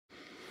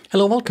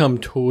Hello, welcome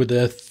to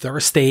the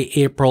Thursday,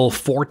 April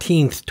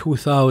 14th,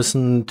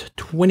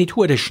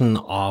 2022 edition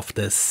of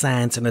the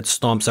SANS Internet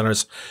Storm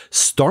Center's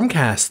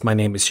Stormcast. My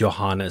name is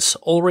Johannes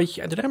Ulrich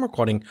and today I'm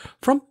recording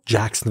from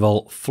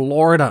Jacksonville,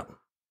 Florida.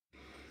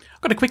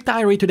 Got a quick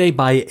diary today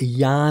by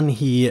Jan.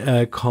 He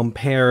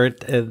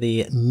compared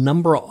the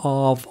number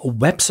of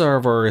web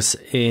servers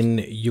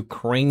in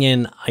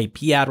Ukrainian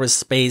IP address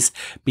space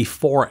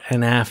before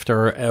and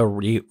after a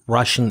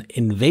Russian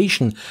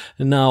invasion.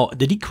 Now,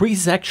 the decrease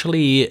is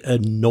actually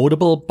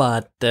notable,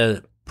 but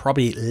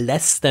probably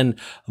less than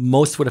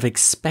most would have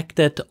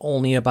expected.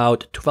 Only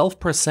about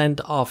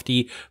 12% of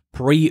the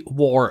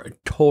pre-war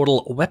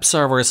total web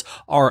servers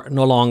are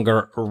no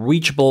longer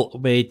reachable,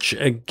 which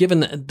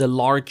given the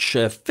large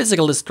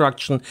physical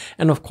destruction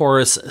and of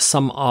course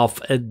some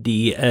of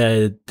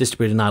the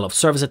distributed denial of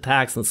service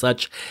attacks and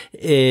such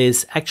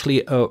is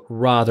actually a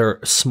rather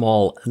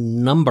small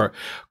number.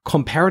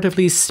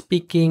 Comparatively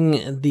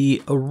speaking,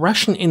 the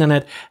Russian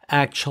internet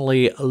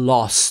actually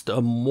lost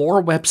more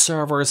web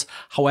servers.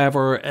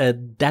 However,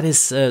 that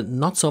is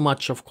not so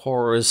much, of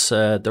course,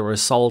 the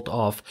result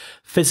of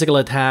physical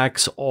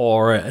attacks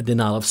or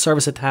denial of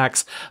service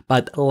attacks,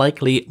 but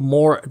likely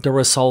more the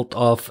result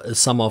of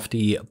some of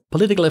the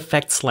political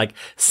effects like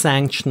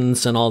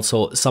sanctions and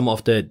also some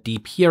of the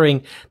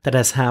depeering that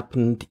has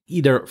happened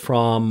either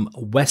from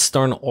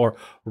Western or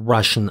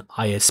Russian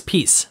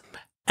ISPs.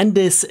 And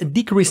this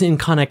decrease in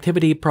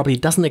connectivity probably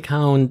doesn't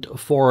account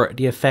for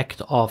the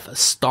effect of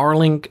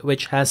Starlink,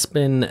 which has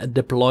been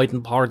deployed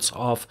in parts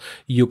of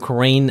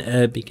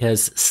Ukraine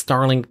because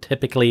Starlink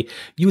typically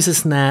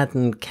uses NAT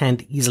and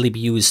can't easily be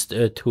used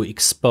to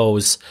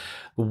expose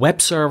web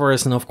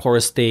servers. And of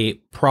course, they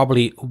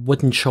probably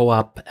wouldn't show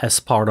up as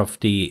part of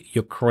the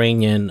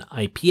Ukrainian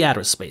IP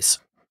address space.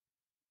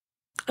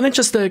 And then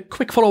just a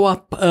quick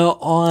follow-up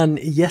on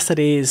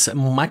yesterday's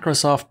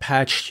Microsoft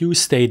Patch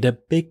Tuesday. The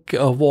big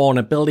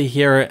vulnerability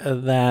here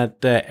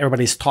that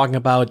everybody's talking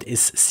about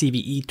is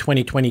CVE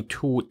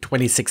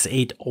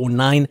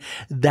 2022-26809.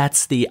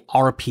 That's the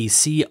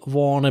RPC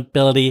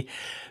vulnerability.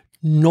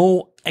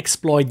 No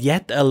exploit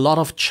yet. A lot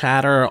of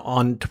chatter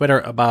on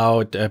Twitter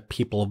about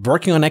people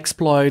working on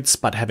exploits,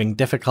 but having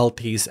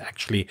difficulties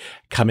actually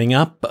coming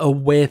up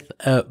with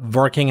a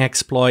working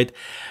exploit.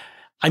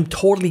 I'm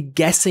totally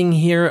guessing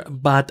here,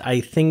 but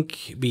I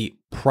think we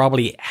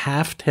probably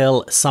have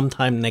till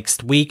sometime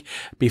next week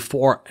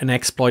before an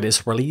exploit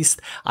is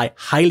released. I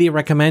highly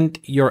recommend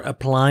you're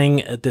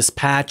applying this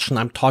patch, and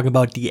I'm talking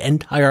about the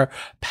entire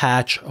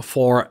patch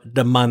for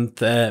the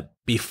month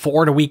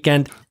before the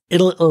weekend.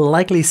 It'll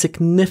likely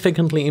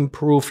significantly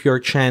improve your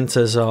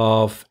chances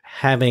of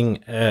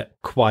having a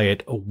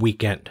quiet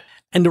weekend.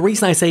 And the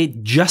reason I say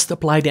just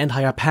apply the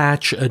entire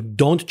patch,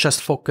 don't just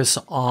focus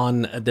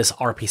on this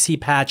RPC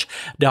patch.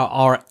 There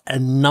are a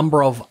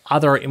number of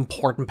other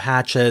important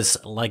patches,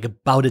 like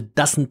about a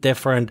dozen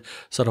different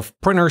sort of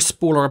printer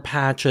spooler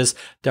patches.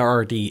 There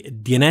are the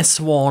DNS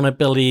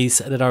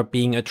vulnerabilities that are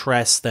being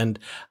addressed and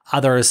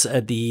others,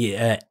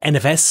 the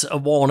NFS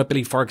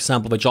vulnerability, for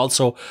example, which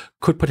also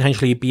could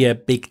potentially be a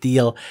big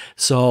deal.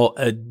 So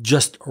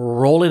just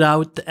roll it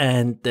out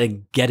and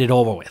get it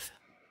over with.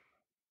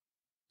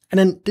 And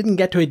then didn't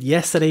get to it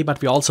yesterday,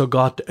 but we also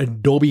got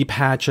Adobe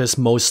patches,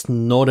 most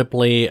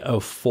notably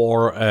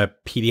for a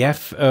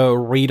PDF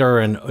reader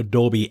and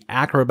Adobe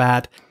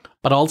Acrobat,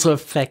 but also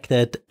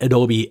affected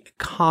Adobe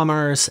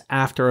Commerce,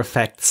 After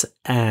Effects,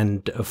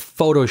 and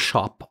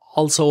Photoshop.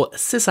 Also,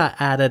 CISA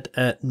added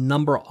a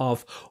number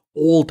of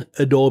old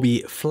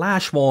Adobe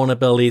Flash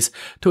vulnerabilities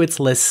to its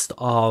list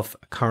of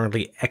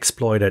currently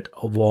exploited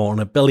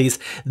vulnerabilities.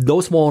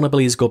 Those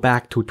vulnerabilities go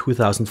back to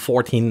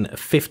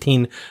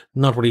 2014-15.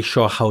 Not really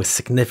sure how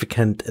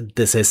significant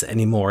this is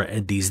anymore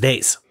these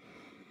days.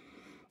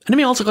 And then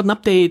we also got an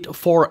update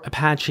for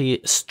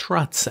Apache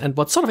Struts. And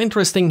what's sort of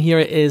interesting here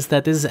is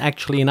that this is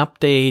actually an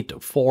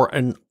update for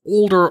an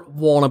older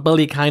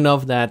vulnerability kind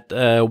of that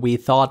we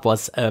thought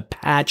was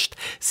patched,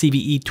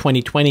 CVE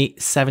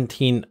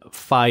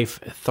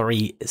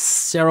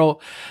 2020-17-530.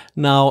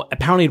 Now,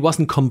 apparently it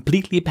wasn't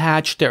completely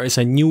patched. There is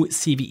a new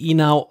CVE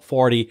now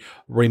for the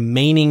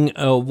remaining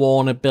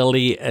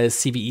vulnerability,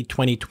 CVE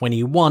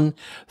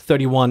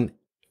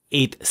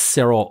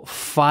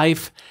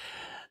 2021-31805.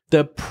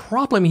 The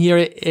problem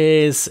here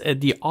is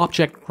the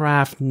Object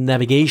Graph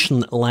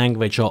Navigation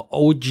Language, or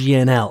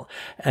OGNL,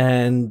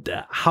 and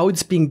how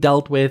it's being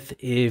dealt with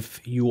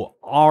if you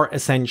are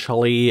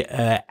essentially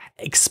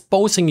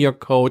exposing your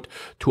code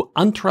to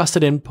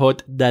untrusted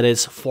input that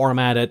is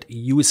formatted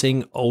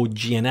using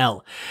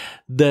OGNL.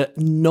 The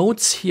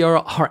notes here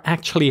are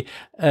actually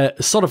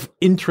sort of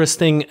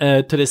interesting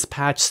to this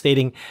patch,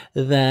 stating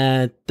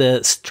that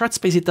the Struts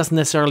basically doesn't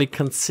necessarily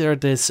consider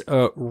this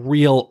a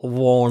real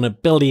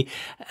vulnerability,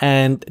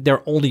 and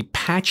they're only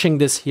patching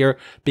this here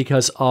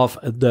because of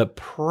the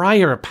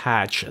prior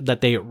patch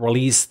that they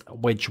released,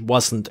 which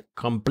wasn't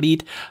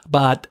complete,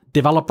 but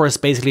developers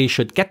basically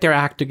should get their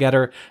act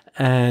together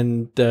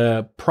and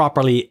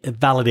properly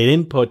validate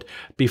input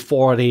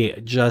before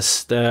they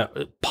just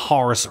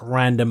parse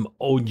random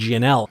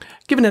OGNL.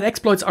 Given that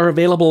exploits are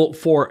available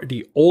for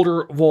the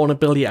older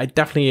vulnerability, I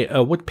definitely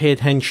would pay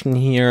attention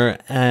here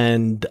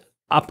and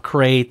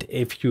upgrade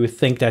if you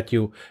think that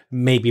you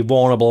may be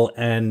vulnerable.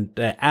 And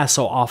as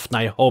so often,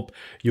 I hope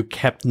you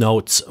kept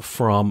notes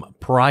from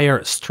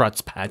prior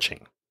Struts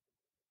patching.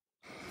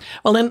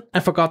 Well, then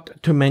I forgot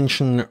to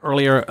mention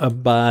earlier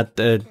about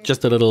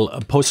just a little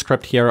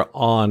postscript here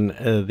on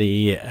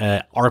the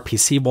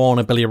RPC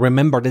vulnerability.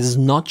 Remember, this is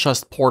not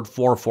just port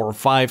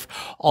 445,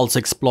 also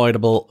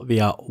exploitable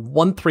via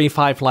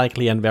 135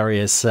 likely and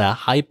various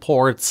high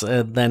ports.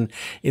 Then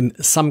in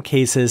some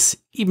cases,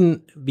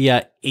 even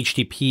via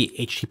HTTP,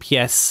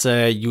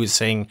 HTTPS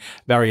using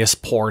various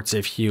ports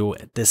if you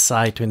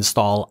decide to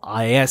install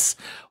IIS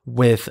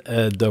with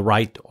the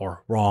right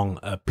or wrong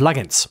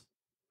plugins.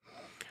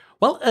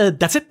 Well,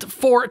 that's it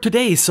for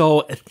today.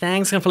 So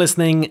thanks again for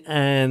listening,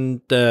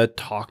 and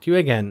talk to you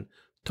again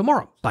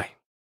tomorrow. Bye.